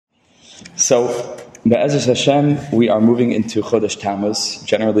So, Be'ezus Hashem, we are moving into Chodesh Tammuz,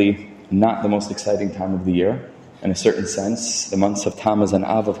 generally not the most exciting time of the year, in a certain sense. The months of Tammuz and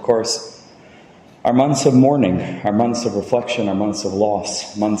Av, of course, are months of mourning, are months of reflection, are months of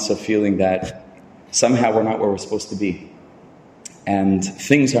loss, months of feeling that somehow we're not where we're supposed to be. And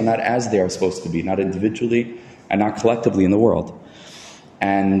things are not as they are supposed to be, not individually and not collectively in the world.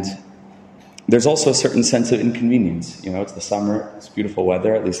 And there's also a certain sense of inconvenience. You know, it's the summer, it's beautiful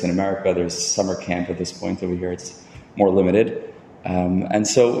weather, at least in America. There's summer camp at this point. Over here it's more limited. And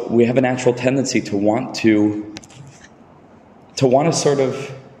so we have a natural tendency to want to sort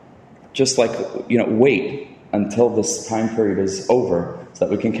of just wait until this time period is over so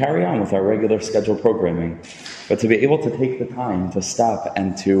that we can carry on with our regular scheduled programming. But to be able to take the time to stop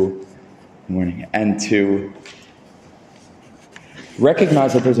and to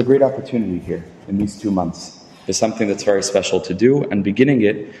recognize that there's a great opportunity here in these 2 months. There's something that's very special to do, and beginning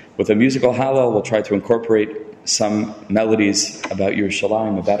it with a musical Hallel, we'll try to incorporate some melodies about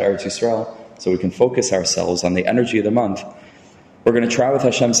Yerushalayim, about Eretz Yisrael, so we can focus ourselves on the energy of the month. We're going to try with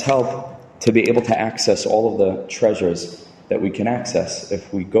Hashem's help to be able to access all of the treasures that we can access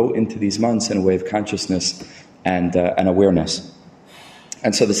if we go into these months in a way of consciousness and awareness.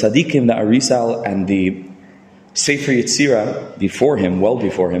 And so the Tzaddikim, the Arizal, and the Sefer Yetzirah, well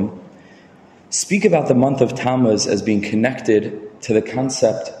before him, speak about the month of Tammuz as being connected to the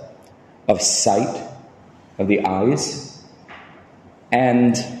concept of sight, of the eyes,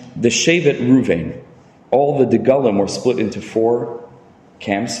 and the Shevet Ruvain. All the Degalim were split into 4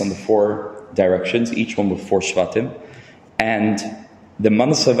 camps on the 4 directions, each one with 4 Shvatim. And the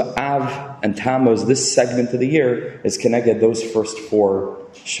months of Av and Tammuz, this segment of the year, is connected those first 4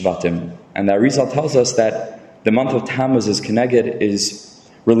 Shvatim. And the Arizal tells us that the month of Tammuz is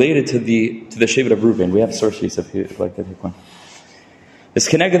related to the Shevet of Reuven. We have sources if you'd like to take one. It's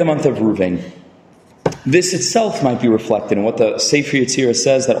connected the month of Reuven. This itself might be reflected in what the Sefer Yetzirah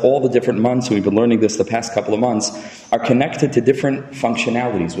says, that all the different months, and we've been learning this the past couple of months, are connected to different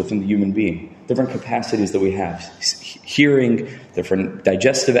functionalities within the human being, different capacities that we have, hearing, different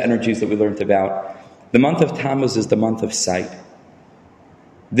digestive energies that we learned about. The month of Tammuz is the month of sight.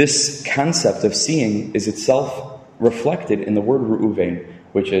 This concept of seeing is itself reflected in the word Reuven,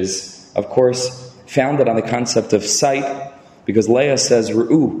 which is, of course, founded on the concept of sight, because Leah says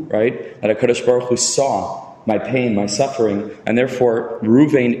Re'u, right? That HaKadosh Baruch Hu saw my pain, my suffering, and therefore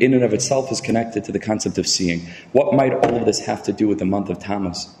Reuven in and of itself is connected to the concept of seeing. What might all of this have to do with the month of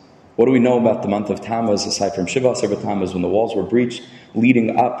Tammuz? What do we know about the month of Tammuz, aside from Shiva Asar Tammuz, when the walls were breached,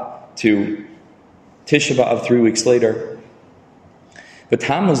 leading up to Tisha B'Av 3 weeks later? But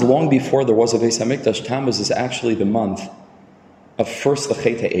Tammuz, long before there was a Beis HaMikdash, Tammuz is actually the month of first the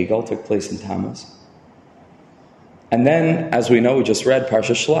Chet HaEgel took place in Tammuz. And then, as we know, we just read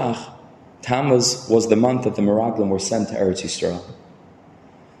Parsha Shlach, Tammuz was the month that the Meraglim were sent to Eretz Yisrael.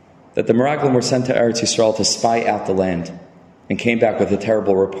 That the Meraglim were sent to Eretz Yisrael to spy out the land, and came back with a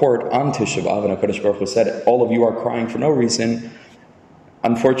terrible report on Tisha B'Av, and HaKadosh Baruch Hu said, all of you are crying for no reason.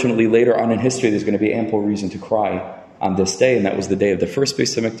 Unfortunately, later on in history, there's going to be ample reason to cry on this day, and that was the day of the first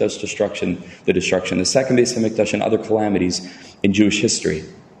Beis HaMikdash destruction, the second Beis HaMikdash, and other calamities in Jewish history.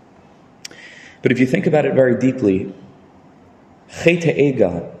 But if you think about it very deeply, Chet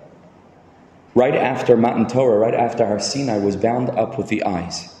HaEgel, right after Matan Torah, right after Har Sinai, was bound up with the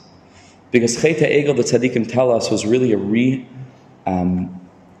eyes. Because Chet HaEgel, the Tzaddikim tell us, was really a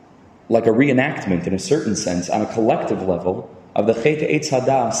reenactment, in a certain sense, on a collective level, of the Chet Eitz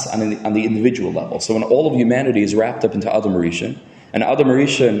Hadas on the individual level. So when all of humanity is wrapped up into Adam Rishon, and Adam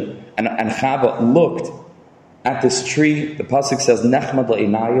Rishon and Chava looked at this tree, the pasuk says, Nechmad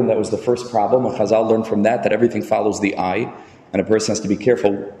Le'inayim, that was the first problem. And Chazal learned from that everything follows the eye, and a person has to be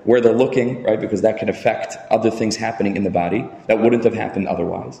careful where they're looking, right? Because that can affect other things happening in the body that wouldn't have happened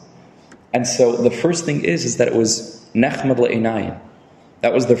otherwise. And so the first thing is that it was Nechmad Le'inayim.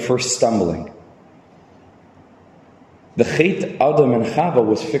 That was the first stumbling. The Chet Adam and Chava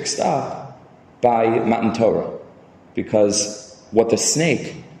was fixed up by Matan Torah, because what the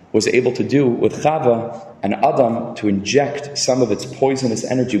snake was able to do with Chava and Adam, to inject some of its poisonous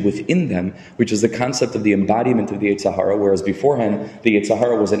energy within them, which is the concept of the embodiment of the Yetzer Hara, whereas beforehand the Yetzer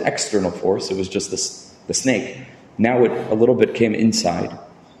Hara was an external force, it was just the snake. Now it a little bit came inside.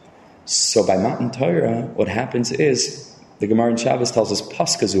 So by Matan Torah, what happens is, the Gemara in Shabbos tells us,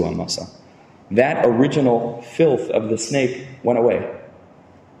 Paskazu Amasa. That original filth of the snake went away.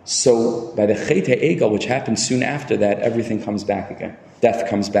 So by the Chet HaEgel, which happened soon after that, everything comes back again. Death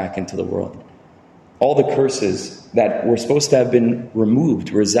comes back into the world. All the curses that were supposed to have been removed,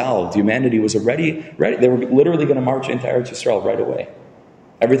 resolved, humanity was already ready. They were literally going to march into Eretz Yisrael right away.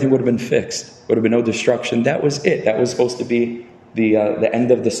 Everything would have been fixed. Would have been no destruction. That was it. That was supposed to be the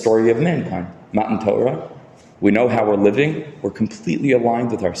end of the story of mankind. Matan Torah. We know how we're living. We're completely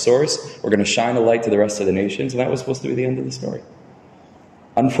aligned with our source. We're going to shine a light to the rest of the nations. And that was supposed to be the end of the story.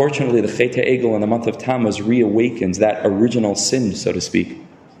 Unfortunately, the Chet HaEgel in the month of Tammuz reawakens that original sin, so to speak,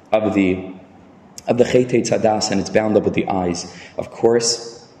 of the Chet Tzadas, and it's bound up with the eyes. Of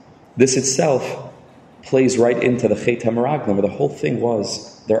course, this itself plays right into the Chet HaMeraglim, where the whole thing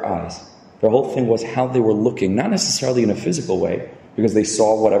was their eyes. The whole thing was how they were looking, not necessarily in a physical way, because they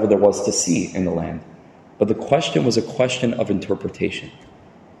saw whatever there was to see in the land. But the question was a question of interpretation.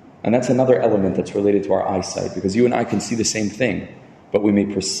 And that's another element that's related to our eyesight, because you and I can see the same thing, but we may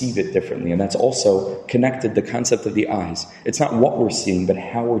perceive it differently. And that's also connected to the concept of the eyes. It's not what we're seeing, but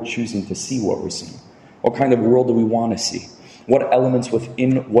how we're choosing to see what we're seeing. What kind of world do we want to see? What elements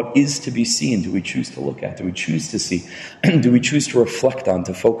within what is to be seen do we choose to look at? Do we choose to see? Do we choose to reflect on,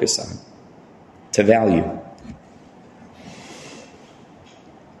 to focus on, to value?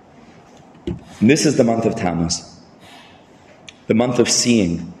 And this is the month of Tammuz, the month of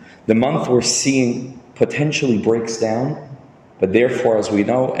seeing, the month where seeing potentially breaks down, but therefore, as we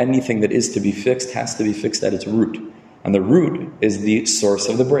know, anything that is to be fixed has to be fixed at its root. And the root is the source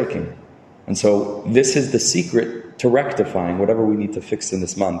of the breaking. And so this is the secret to rectifying whatever we need to fix in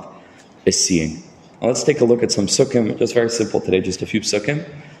this month, is seeing. Now let's take a look at some sukkim, just very simple today, just a few sukkim,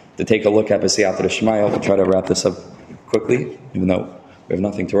 to take a look at B'siyata Shmaya. We'll try to wrap this up quickly, even though we have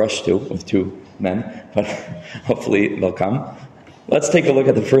nothing to rush to with two men, but hopefully they'll come. Let's take a look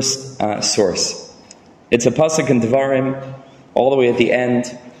at the first source. It's a pasuk in Devarim, all the way at the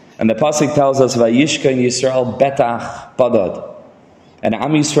end, and the pasuk tells us, "Vayishka in Yisrael betach badad," and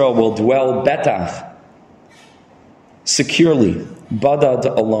Am Yisrael will dwell betach, securely, badad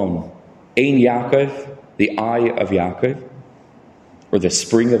alone. Ein Yaakov, the eye of Yaakov, or the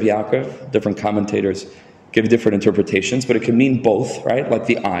spring of Yaakov. Different commentators give different interpretations, but it can mean both, right? Like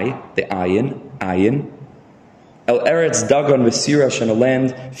the eye, the ayin. El Eretz Dagon v'sirash, and a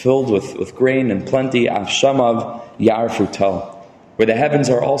land filled with grain and plenty, Avshamav Yar Frutal, where the heavens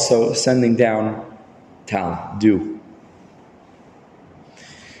are also sending down tal, dew.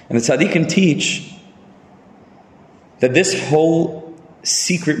 And the tzaddikim teach that this whole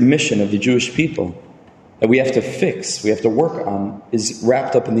secret mission of the Jewish people that we have to fix, we have to work on, is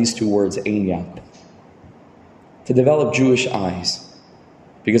wrapped up in these two words, Ein Yaakov. To develop Jewish eyes.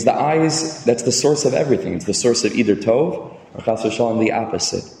 Because the eyes, that's the source of everything. It's the source of either Tov or Chas v'Shalom, the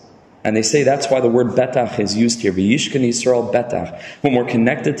opposite. And they say that's why the word betach is used here. V'yishkan Yisrael betach. When we're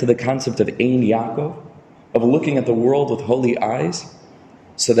connected to the concept of Ein Yaakov, of looking at the world with holy eyes,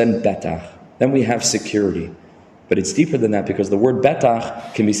 so then betach. Then we have security. But it's deeper than that, because the word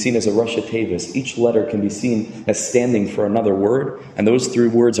betach can be seen as a Rasha Tevis. Each letter can be seen as standing for another word. And those three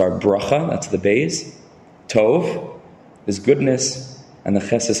words are bracha, that's the base. Tov is goodness, and the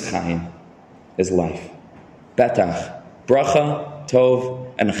ches is Chayim, is life. Betach, bracha, tov,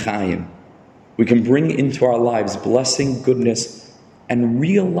 and Chayim. We can bring into our lives blessing, goodness, and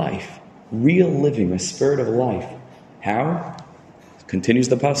real life, real living, a spirit of life. How? Continues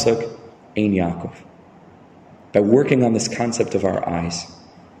the pasuk, Ein Yaakov. By working on this concept of our eyes.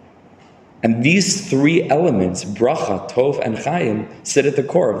 And these three elements, bracha, tov, and Chayim, sit at the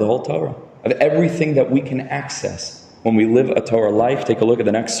core of the whole Torah, of everything that we can access when we live a Torah life. Take a look at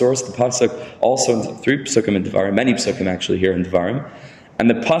the next source, the pasuk, also in 3 psukim in Devarim, many psukim actually here in Devarim. And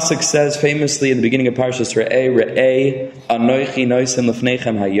the pasuk says famously in the beginning of Parshas Re'eh, Anoichi noisim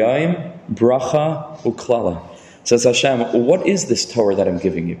lefneichem hayayim, bracha uklala. Says Hashem, what is this Torah that I'm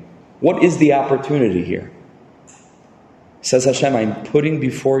giving you? What is the opportunity here? Says Hashem, I'm putting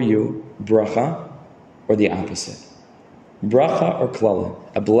before you bracha, or the opposite. Bracha or klala,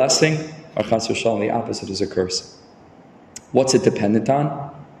 a blessing, or chas v'shalom, the opposite is a curse. What's it dependent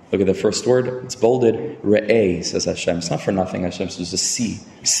on? Look at the first word, it's bolded, re'eh, says Hashem. It's not for nothing, Hashem says just see.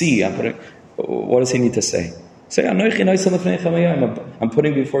 See, what does he need to say? Say, I'm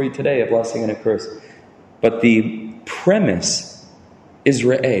putting before you today a blessing and a curse. But the premise is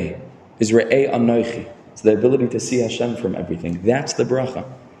re'eh anoichi. It's the ability to see Hashem from everything. That's the bracha.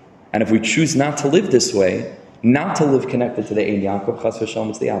 And if we choose not to live this way, not to live connected to the Ein Yaakov, chas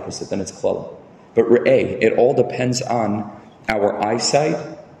v'shalom, it's the opposite, then it's klala. But re'eh, it all depends on our eyesight,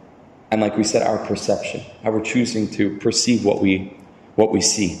 and like we said, our perception, how we're choosing to perceive what we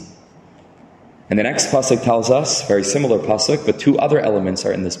see. And the next pasuk tells us, very similar pasuk, but two other elements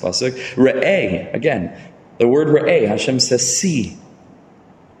are in this pasuk. Re'eh, again, the word re'eh, Hashem says, see.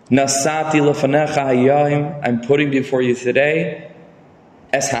 Nasati lefanecha hayayim, I'm putting before you today,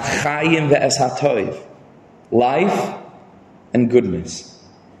 es hachayim ve'es hatoiv, life and goodness.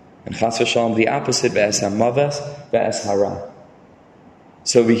 And chas v'shalom, the opposite, ve'es ha'mavas, ve'es hara.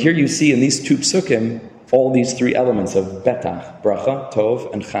 So over here you see in these two psukim all these three elements of betach, bracha,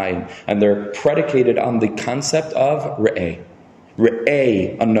 tov, and chayim. And they're predicated on the concept of re'eh.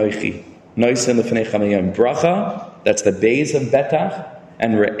 Re'eh anoichi. Noisin l'fnei chamayim. Bracha, that's the base of betach.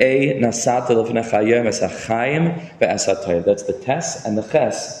 And re'eh nasata l'fnei chayim es ha'chayim ve'es ha'tov. That's the tes and the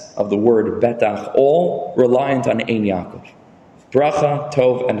ches of the word betach, all reliant on ein Yaakov. Bracha,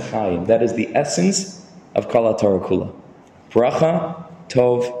 tov, and chayim. That is the essence of kol haTorah kula. Bracha,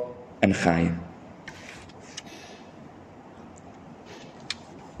 tov, and chayim.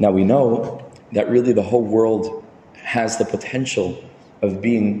 Now we know that really the whole world has the potential of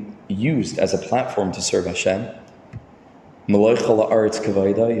being used as a platform to serve Hashem.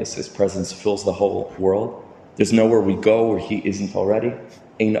 His presence fills the whole world. There's nowhere we go where He isn't already.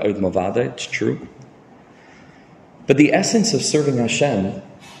 It's true. But the essence of serving Hashem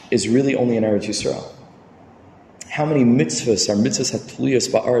is really only in Eretz Yisrael. How many mitzvahs are mitzvahs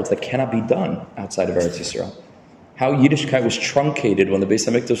hatluyos ba'aretz that cannot be done outside of Eretz Yisrael? How Yiddishkeit was truncated when the Beis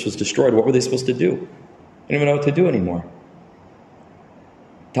HaMikdash was destroyed. What were they supposed to do? They didn't even know what to do anymore.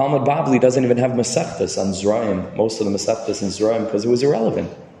 Talmud Bavli doesn't even have Masechtas on Zrayim, most of the Masechtas in Zrayim, because it was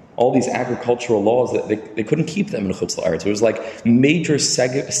irrelevant. All these agricultural laws, that they couldn't keep them in Chutz La'aretz. It was like major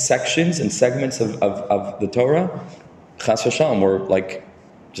sections and segments of the Torah, Chas v'Shalom, were like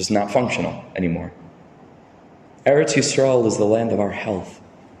just not functional anymore. Eretz Yisrael is the land of our health.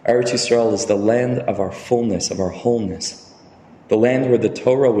 Eretz Yisrael is the land of our fullness, of our wholeness. The land where the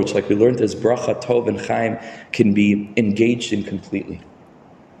Torah, which like we learned as Bracha, Tov, and Chayim, can be engaged in completely.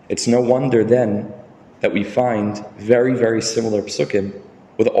 It's no wonder then that we find very, very similar psukim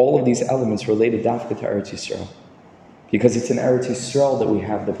with all of these elements related dafka to Eretz Yisrael. Because it's in Eretz Yisrael that we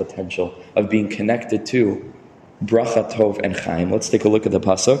have the potential of being connected to Bracha, Tov, and Chayim. Let's take a look at the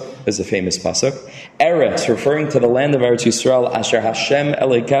pasuk. There's a famous pasuk. Eretz, referring to the land of Eretz Yisrael, Asher Hashem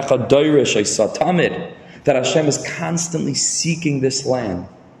Elokecha Doirish Eisa Tamid, that Hashem is constantly seeking this land,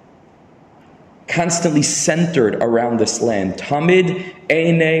 constantly centered around this land. Tamid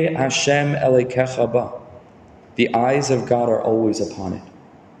Einei Hashem Elokecha Ba. The eyes of God are always upon it.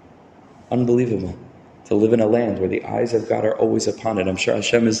 Unbelievable. To live in a land where the eyes of God are always upon it. I'm sure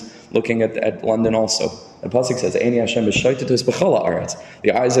Hashem is looking at London also. The pasuk says, "Eini Hashem b'shoitetus b'chol haaretz."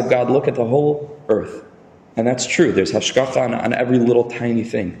 The eyes of God look at the whole earth, and that's true. There's hashgacha on every little tiny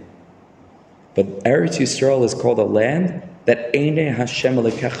thing. But Eretz Yisrael is called a land that Einei Hashem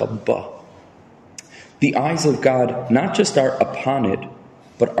Elokecha ba. The eyes of God not just are upon it,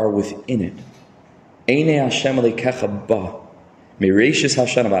 but are within it. Einei Hashem Elokecha ba. Mereishis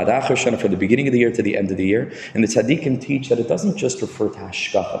Hashanah v'ad achar Hashanah, from the beginning of the year to the end of the year. And the tzaddikim teach that it doesn't just refer to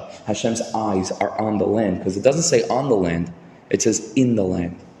hashgacha. Hashem's eyes are on the land, because it doesn't say on the land, it says in the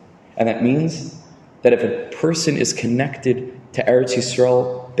land. And that means that if a person is connected to Eretz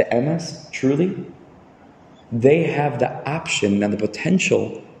Yisrael be'emes, truly, they have the option and the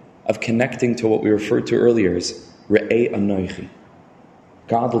potential of connecting to what we referred to earlier as re'eh anoichi,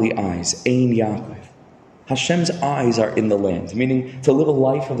 godly eyes, ein Yaakov. Hashem's eyes are in the land, meaning to live a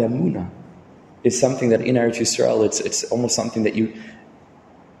life of emunah is something that in Eretz Yisrael, it's almost something that you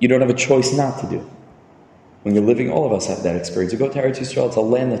don't have a choice not to do. When you're living, all of us have that experience. You go to Eretz Yisrael, it's a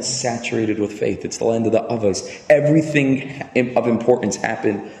land that's saturated with faith. It's the land of the Avos. Everything of importance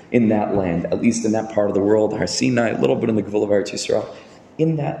happened in that land, at least in that part of the world. Har Sinai, a little bit in the Gevul of Eretz Yisrael.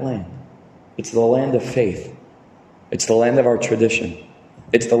 In that land, it's the land of faith. It's the land of our tradition.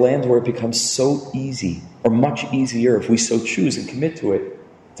 It's the land where it becomes so easy, or much easier if we so choose and commit to it,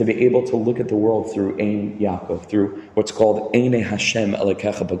 to be able to look at the world through Ein Yaakov, through what's called Einei Hashem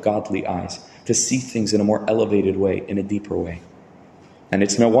Elokecha, but godly eyes, to see things in a more elevated way, in a deeper way. And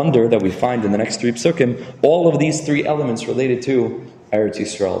it's no wonder that we find in the next three psukim all of these three elements related to Eretz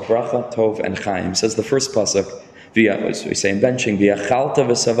Yisrael, Bracha, Tov, and Chayim. Says the first pasuk, as we say in benching, V'yachalta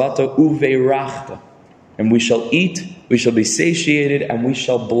v'savata uveirachta. And we shall eat, we shall be satiated, and we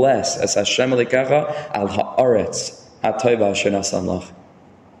shall bless, as Hashem Elokecha al haaretz ha'toiva asher nasan lach.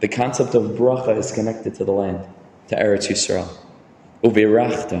 The concept of bracha is connected to the land, to Eretz Yisrael.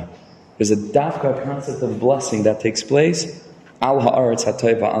 Uveirachta. There's a dafka concept of blessing that takes place al haaretz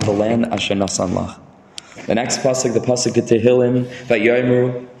ha'toiva, on the land asher nasan lach. The next pasuk, the pasuk of Tehillim,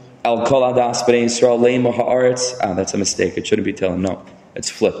 Vayomer al kol adas b'nei Yisrael leima haaretz. That's a mistake. It shouldn't be Tehillim. No, it's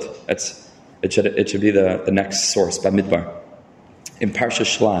flipped. It should be the next source, by Midbar. In Parsha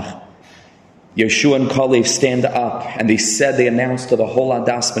Shlach, Yeshua and Kalev stand up, and they announced to the whole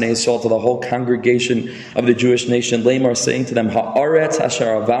Adas B'nai Yisrael, to the whole congregation of the Jewish nation, Lamar, saying to them, Ha'aretz asher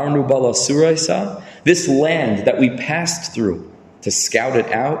avarnu bala suraisa, this land that we passed through, to scout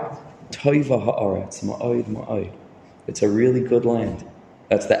it out. Toiva ha'aretz, ma'oid, ma'oid. It's a really good land.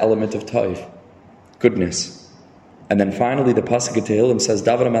 That's the element of toiv, goodness. And then finally, the pasuk in Tehillim says,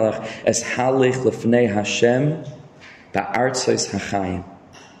 David HaMelech, es halech lefnei Hashem ba'artzos hachayim.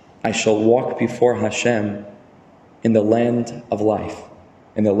 I shall walk before Hashem in the land of life,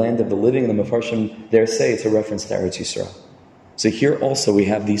 in the land of the living. And the Mefarshim there say it's a reference to Eretz Yisrael. So here also we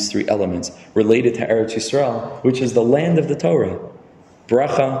have these three elements related to Eretz Yisrael, which is the land of the Torah.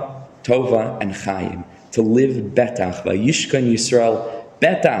 Beracha, Tova, and Chayim. To live betach, vayishkan Yisrael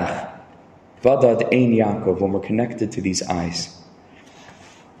betach, vadad ein Yaakov, when we're connected to these eyes.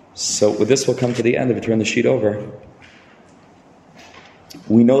 So with this we'll come to the end. If you turn the sheet over,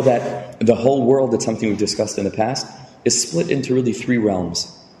 we know that the whole world, that's something we've discussed in the past, is split into really three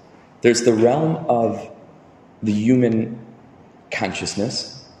realms. There's the realm of the human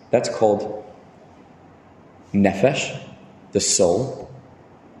consciousness. That's called nefesh, the soul.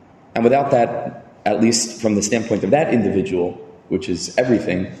 And without that, at least from the standpoint of that individual, which is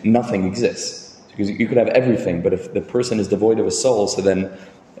everything, nothing exists. Because you could have everything, but if the person is devoid of a soul, so then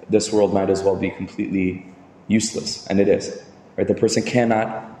this world might as well be completely useless. And it is. Right? The person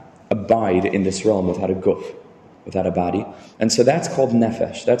cannot abide in this realm without a guf, without a body. And so that's called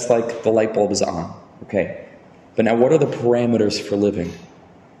nefesh. That's like the light bulb is on. Okay. But now what are the parameters for living?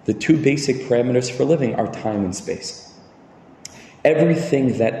 The two basic parameters for living are time and space.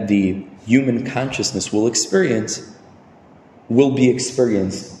 Everything that the human consciousness will experience will be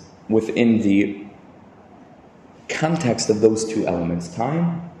experienced within the context of those two elements,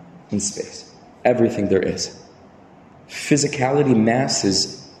 time and space. Everything there is. Physicality, mass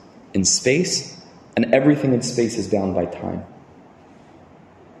is in space, and everything in space is bound by time.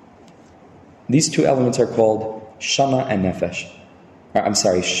 These two elements are called shana and nefesh.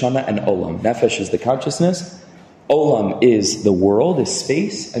 Shana and olam. Nefesh is the consciousness, olam is the world, is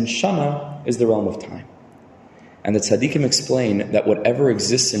space, and shana is the realm of time. And the tzaddikim explain that whatever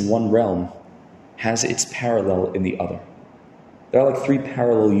exists in one realm has its parallel in the other. There are like three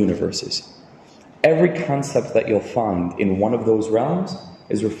parallel universes. Every concept that you'll find in one of those realms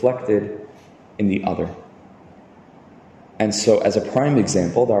is reflected in the other. And so as a prime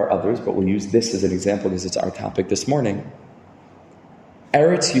example, there are others, but we'll use this as an example because it's our topic this morning.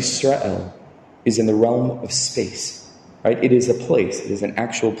 Eretz Yisrael is in the realm of space, right? It is a place. It is an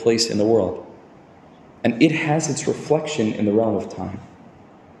actual place in the world. And it has its reflection in the realm of time.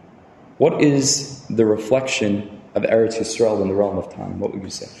 What is the reflection of Eretz Yisrael in the realm of time? What would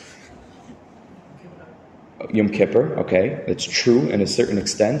you say? Yom Kippur, okay, that's true in a certain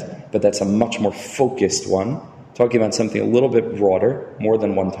extent, but that's a much more focused one, talking about something a little bit broader, more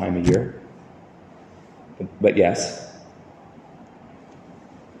than one time a year. But yes,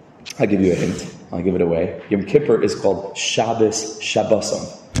 I'll give you a hint. I'll give it away. Yom Kippur is called Shabbos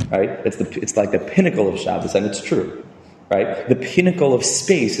Shabbosom, right? It's like the pinnacle of Shabbos, and it's true, right? The pinnacle of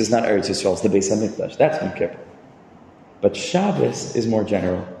space is not Eretz Yisrael, it's the Beis HaMikdash. That's Yom Kippur. But Shabbos is more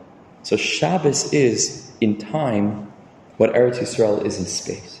general. So Shabbos is, in time, what Eretz Yisrael is in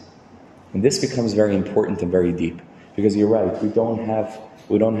space. And this becomes very important and very deep. Because you're right, we don't have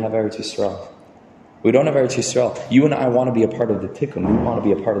Eretz Yisrael. We don't have Eretz Yisrael. You and I want to be a part of the tikkun. We want to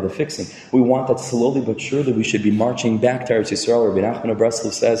be a part of the fixing. We want that slowly but surely we should be marching back to Eretz Yisrael. Rabbi Nachman of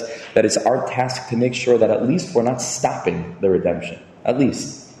Breslov says that it's our task to make sure that at least we're not stopping the redemption. At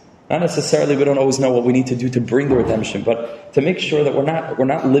least. Not necessarily, we don't always know what we need to do to bring the redemption, but to make sure that we're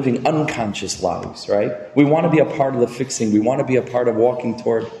not living unconscious lives, right? We want to be a part of the fixing. We want to be a part of walking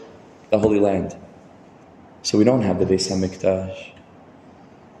toward the Holy Land. So we don't have the Beis HaMikdash.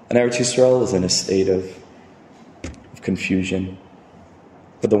 And Eretz Yisrael is in a state of confusion.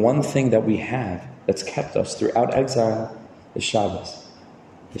 But the one thing that we have that's kept us throughout exile is Shabbos.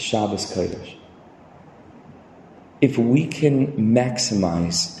 The Shabbos Kodesh. If we can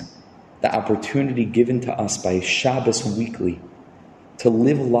maximize the opportunity given to us by Shabbos weekly to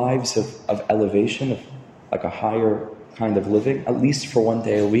live lives of elevation, of like a higher kind of living, at least for one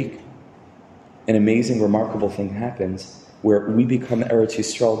day a week, an amazing, remarkable thing happens where we become Eretz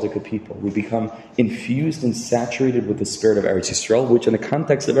Yisrael people. We become infused and saturated with the spirit of Eretz Yisrael, which in the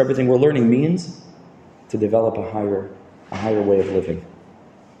context of everything we're learning means to develop a higher way of living.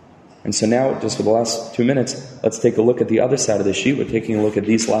 And so now, just for the last 2 minutes, let's take a look at the other side of the sheet. We're taking a look at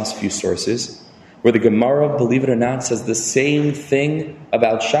these last few sources, where the Gemara, believe it or not, says the same thing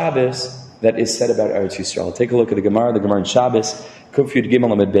about Shabbos that is said about Eretz Yisrael. Take a look at the Gemara in Shabbos, Kuf Yud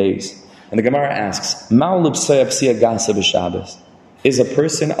Gimel Amud Beis. And the Gemara asks, is a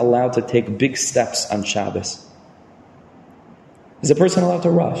person allowed to take big steps on Shabbos? Is a person allowed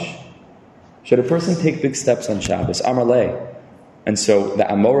to rush? Should a person take big steps on Shabbos? Amar lei. And so the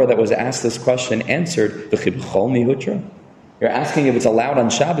Amora that was asked this question answered, you're asking if it's allowed on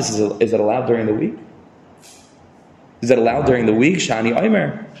Shabbos, is it allowed during the week? Is it allowed during the week? Shani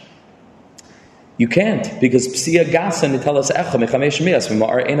Omer. You can't, because Psiya Gasan Nitelas Echa Mechamesh Mias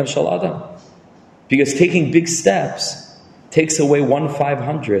V'Ma'ar Einav Shel Adam. Because taking big steps takes away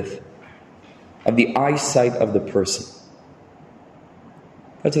 1/500th of the eyesight of the person.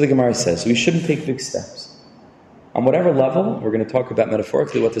 That's what the Gemara says. So we shouldn't take big steps. On whatever level, we're going to talk about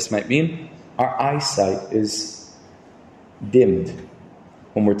metaphorically what this might mean. Our eyesight is dimmed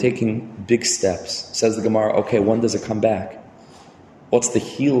when we're taking big steps. Says the Gemara, okay, when does it come back? What's the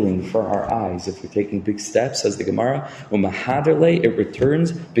healing for our eyes if we're taking big steps? Says the Gemara, it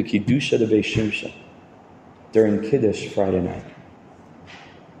returns b'kiddusha de beishimsha, during Kiddush Friday night.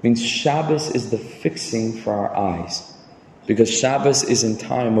 Means Shabbos is the fixing for our eyes, because Shabbos is in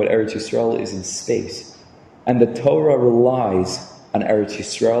time what Eretz Yisrael is in space, and the Torah relies on Eretz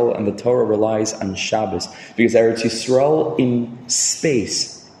Yisrael, and the Torah relies on Shabbos, because Eretz Yisrael in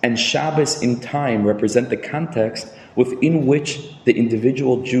space and Shabbos in time represent the context within which the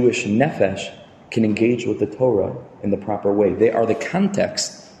individual Jewish nefesh can engage with the Torah in the proper way. They are the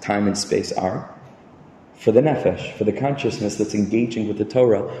context, time and space are, for the nefesh, for the consciousness that's engaging with the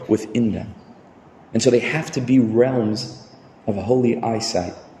Torah within them. And so they have to be realms of holy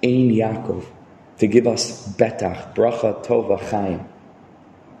eyesight, Ein Yaakov, to give us betach, bracha, tova, chayim,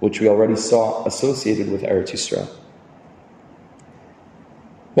 which we already saw associated with Eretz Yisrael.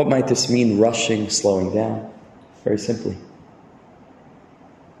 What might this mean, rushing, slowing down? Very simply.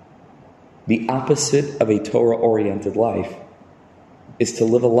 The opposite of a Torah-oriented life is to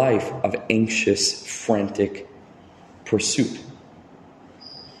live a life of anxious, frantic pursuit.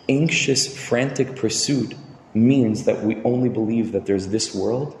 Anxious, frantic pursuit means that we only believe that there's this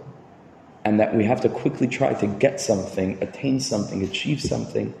world, and that we have to quickly try to get something, attain something, achieve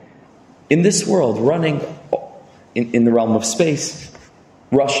something in this world, running in the realm of space,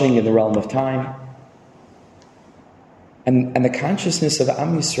 rushing in the realm of time. And the consciousness of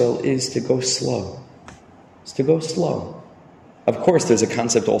Am Yisrael is to go slow. It's to go slow. Of course, there's a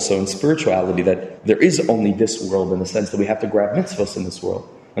concept also in spirituality that there is only this world, in the sense that we have to grab mitzvahs in this world.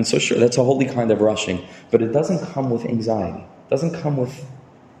 And so sure, that's a holy kind of rushing. But it doesn't come with anxiety. It doesn't come with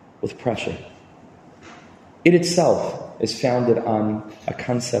pressure. It itself is founded on a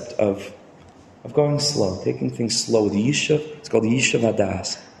concept of going slow, taking things slow. The yishuv, it's called the yishuv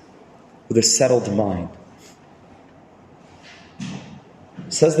hadas, with a settled mind.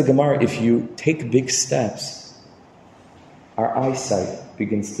 Says the Gemara, if you take big steps, our eyesight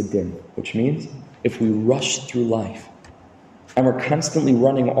begins to dim, which means if we rush through life and we're constantly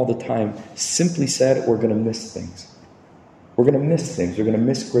running all the time, simply said, we're going to miss things. We're going to miss things. We're going to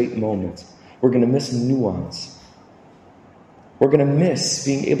miss great moments. We're going to miss nuance. We're going to miss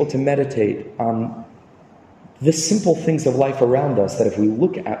being able to meditate on the simple things of life around us that if we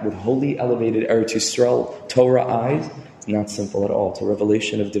look at with holy, elevated Eretz Yisrael Torah eyes, it's not simple at all. It's a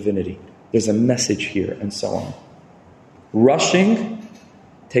revelation of divinity. There's a message here, and so on. Rushing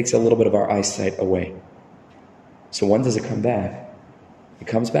takes a little bit of our eyesight away. So when does it come back? It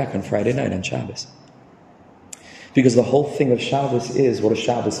comes back on Friday night, on Shabbos. Because the whole thing of Shabbos is, what does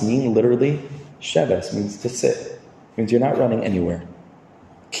Shabbos mean? Literally, Shabbos means to sit. It means you're not running anywhere.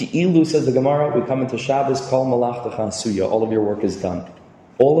 Ki'ilu, says the Gemara, we come into Shabbos, kol malachtacha asuya, all of your work is done.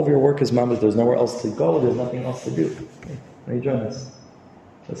 All of your work is mamash, there's nowhere else to go, there's nothing else to do. Okay, now you join us.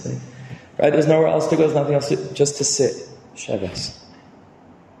 Listen. Right, there's nowhere else to go, there's nothing else to just to sit. Shabbos.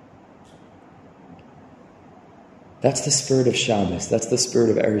 That's the spirit of Shabbos. That's the spirit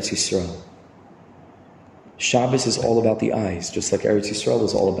of Eretz Yisrael. Shabbos is all about the eyes, just like Eretz Yisrael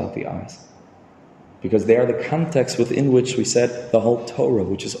is all about the eyes. Because they are the context within which we said the whole Torah,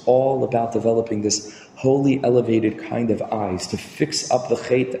 which is all about developing this holy, elevated kind of eyes, to fix up the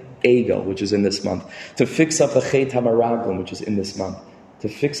Chet Egel, which is in this month, to fix up the Chet Hamaraglim, which is in this month, to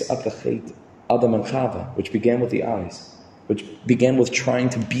fix up the Chet Adam and Chava, which began with the eyes, which began with trying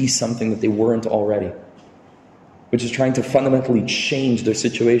to be something that they weren't already, which is trying to fundamentally change their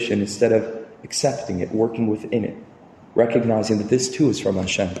situation instead of accepting it, working within it, recognizing that this too is from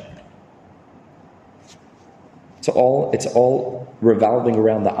Hashem. It's all revolving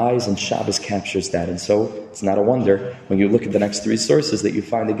around the eyes, and Shabbos captures that. And so it's not a wonder when you look at the next three sources that you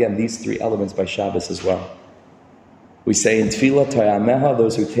find again these three elements by Shabbos as well. We say in Tefillah, Toyameha,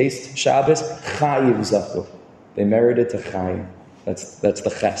 those who taste Shabbos, Chayim zachu. They merited to Chayim. That's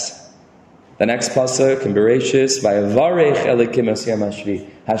the Ches. The next pasuk in Bereshis, Vayavarech Elikim es yom hashvi.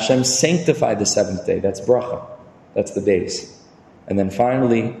 Hashem sanctified the seventh day. That's Bracha. That's the base. And then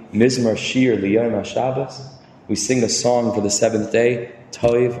finally, Mizmar Shir Liyom HaShabbos. We sing a song for the seventh day,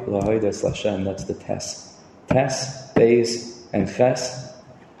 Toiv Lahoides Lashem, that's the Tes. Tes, Beis, and Ches,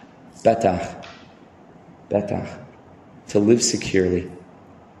 Betach. Betach. To live securely.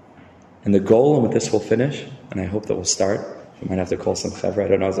 And the goal, and with this we'll finish, and I hope that we'll start. We might have to call some chevra, I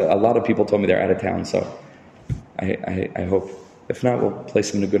don't know. A lot of people told me they're out of town, so I hope. If not, we'll play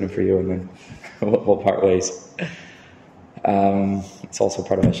some Nagunim for you, and then we'll part ways. It's also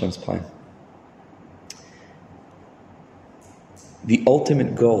part of Hashem's plan. The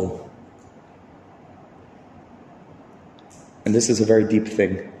ultimate goal, and this is a very deep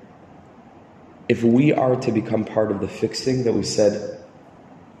thing, if we are to become part of the fixing that we said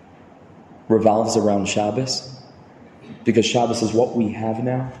revolves around Shabbos, because Shabbos is what we have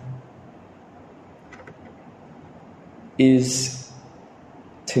now, is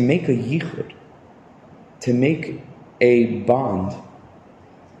to make a yichud, to make a bond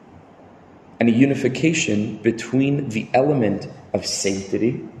and a unification between the element of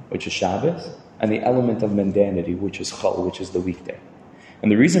sanctity, which is Shabbos, and the element of mundanity, which is Chol, which is the weekday. And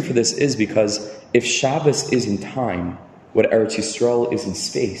the reason for this is because if Shabbos is in time, what Eretz Yisrael is in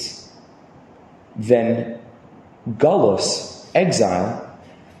space, then Galus, exile,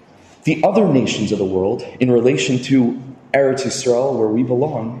 the other nations of the world, in relation to Eretz Yisrael, where we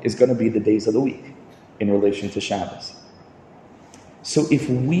belong, is going to be the days of the week, in relation to Shabbos. So if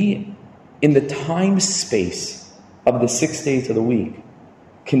we, in the time-space of the 6 days of the week,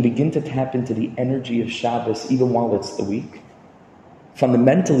 can begin to tap into the energy of Shabbos even while it's the week,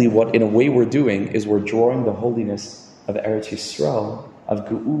 fundamentally what in a way we're doing is we're drawing the holiness of Eretz Yisrael, of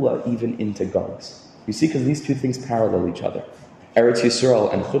Geula, even into Galus. You see, because these two things parallel each other. Eretz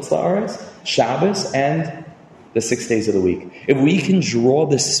Yisrael and Chutz La'aretz, Shabbos and the 6 days of the week. If we can draw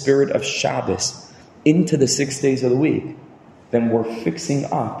the spirit of Shabbos into the 6 days of the week, then we're fixing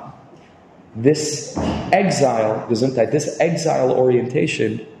up this exile, this exile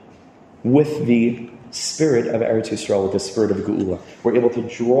orientation with the spirit of Eretz Yisrael, with the spirit of Geula. We're able to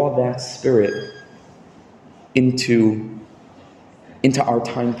draw that spirit into our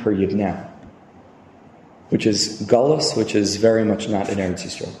time period now, which is Galus, which is very much not in Eretz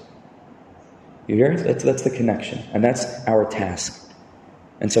Yisrael. You hear it? That's the connection, and that's our task.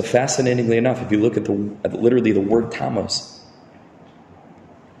 And so, fascinatingly enough, if you look at literally the word Tammuz,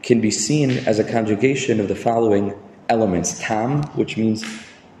 can be seen as a conjugation of the following elements. Tam, which means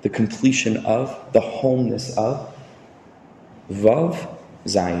the completion of, the wholeness of. Vav,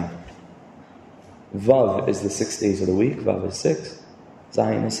 Zayin. Vav is the 6 days of the week. Vav is 6.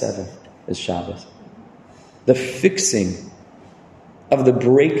 Zayin is 7. Is Shabbos. The fixing of the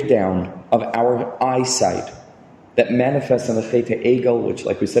breakdown of our eyesight that manifests in the Chet HaEgel, which,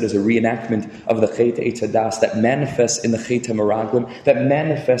 like we said, is a reenactment of the Chet HaEtzadas, that manifests in the Chet HaMeraglim, that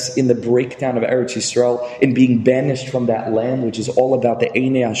manifests in the breakdown of Eretz Yisrael, in being banished from that land, which is all about the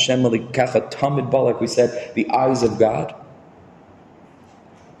Einei Hashem Elikacha Tamid Ba, like we said, the eyes of God,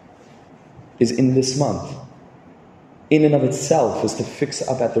 is in this month. In and of itself is to fix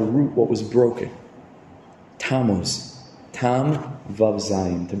up at the root what was broken. Tammuz, Tam, Vav,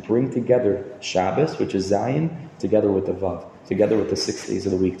 Zayin, to bring together Shabbos, which is Zayin, together with the Vav, together with the 6 days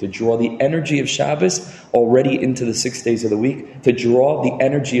of the week, to draw the energy of Shabbos already into the 6 days of the week, to draw the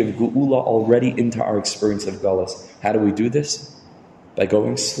energy of Geula already into our experience of Galus. How do we do this? By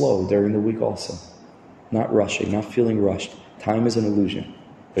going slow during the week also. Not rushing, not feeling rushed. Time is an illusion.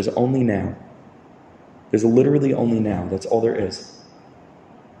 There's only now. There's literally only now. That's all there is.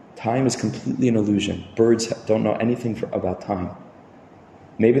 Time is completely an illusion. Birds don't know anything about time.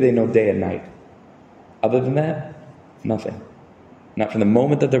 Maybe they know day and night. Other than that, nothing. Not from the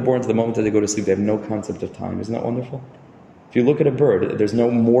moment that they're born to the moment that they go to sleep. They have no concept of time. Isn't that wonderful? If you look at a bird, there's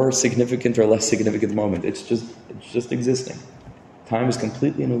no more significant or less significant moment. It's just existing. Time is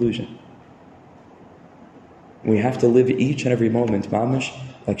completely an illusion. We have to live each and every moment, mamish,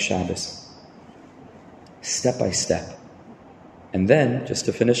 like Shabbos. Step by step. And then, just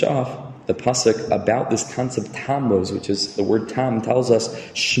to finish off, the pasuk about this concept Tammuz, which is the word tam, tells us,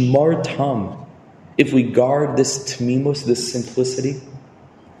 Shmar tam. If we guard this tmimus, this simplicity,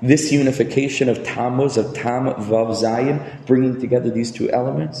 this unification of Tammuz, of Tam, Vav, Zayin, bringing together these two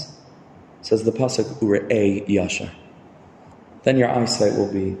elements, says the pasuk, Ure'ei Yasha. Then your eyesight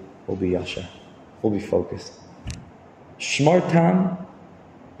will be Yasha, will be focused. Shmar tam,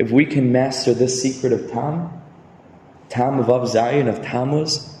 if we can master this secret of Tam, Vav, Zayin, of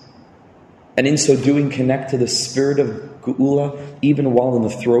Tammuz, and in so doing connect to the spirit of Geula, even while in the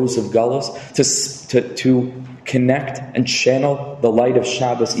throes of Galus, to connect and channel the light of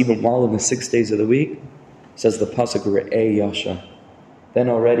Shabbos, even while in the 6 days of the week, says the pasuk, Re'ei Yasha. Then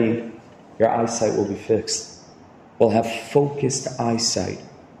already your eyesight will be fixed. We'll have focused eyesight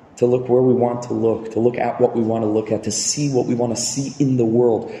to look where we want to look at what we want to look at, to see what we want to see in the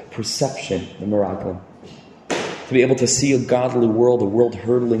world. Perception, the miracle. To be able to see a godly world, a world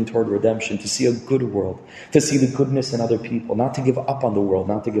hurtling toward redemption, to see a good world, to see the goodness in other people, not to give up on the world,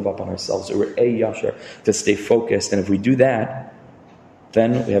 not to give up on ourselves, or to stay focused. And if we do that,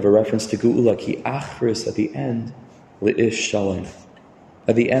 then we have a reference to Geula, ki achris, at the end, li'ish shalom.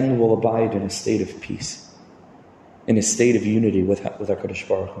 At the end, we'll abide in a state of peace, in a state of unity with HaKadosh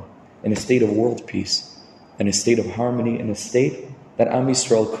Baruch Hu, in a state of world peace, in a state of harmony, in a state that Am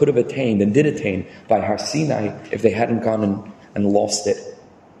Yisrael could have attained and did attain by Har Sinai if they hadn't gone and lost it,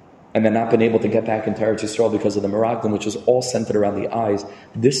 and then not been able to get back into Eretz Yisrael because of the Meraglim, which is all centered around the eyes.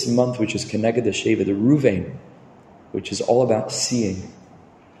 This month, which is Keneged the Sheva, the Ruvain, which is all about seeing.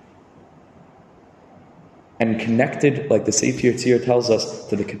 And connected, like the Sefer Tzir tells us,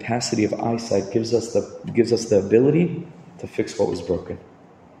 to the capacity of eyesight, gives us the ability to fix what was broken.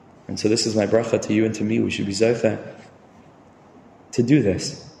 And so this is my bracha to you and to me. We should be zocheh to do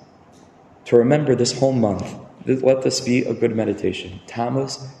this, to remember this whole month. Let this be a good meditation.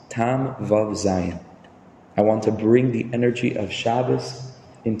 Tammuz, Tam Vav Zayin. I want to bring the energy of Shabbos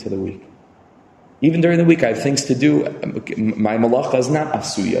into the week. Even during the week, I have things to do. My malacha is not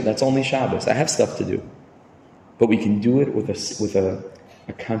asuya. That's only Shabbos. I have stuff to do. But we can do it with a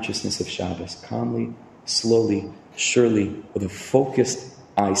consciousness of Shabbos, calmly, slowly, surely, with a focused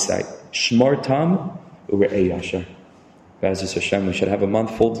eyesight. Shmar tam u're'ei yashar. Be'ezus Hashem, we should have a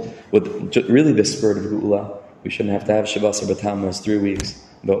month full with really the spirit of Geula. We shouldn't have to have Shabbos or Tammuz 3 weeks,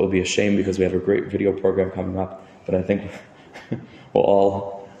 but it will be a shame because we have a great video program coming up. But I think we'll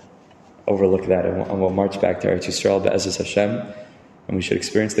all overlook that and we'll march back to Eretz Yisrael, Be'ezus Hashem. And we should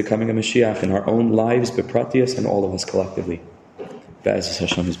experience the coming of Mashiach in our own lives, Bepratius, and all of us collectively. Be'ezus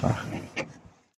Hashem Yisbarach.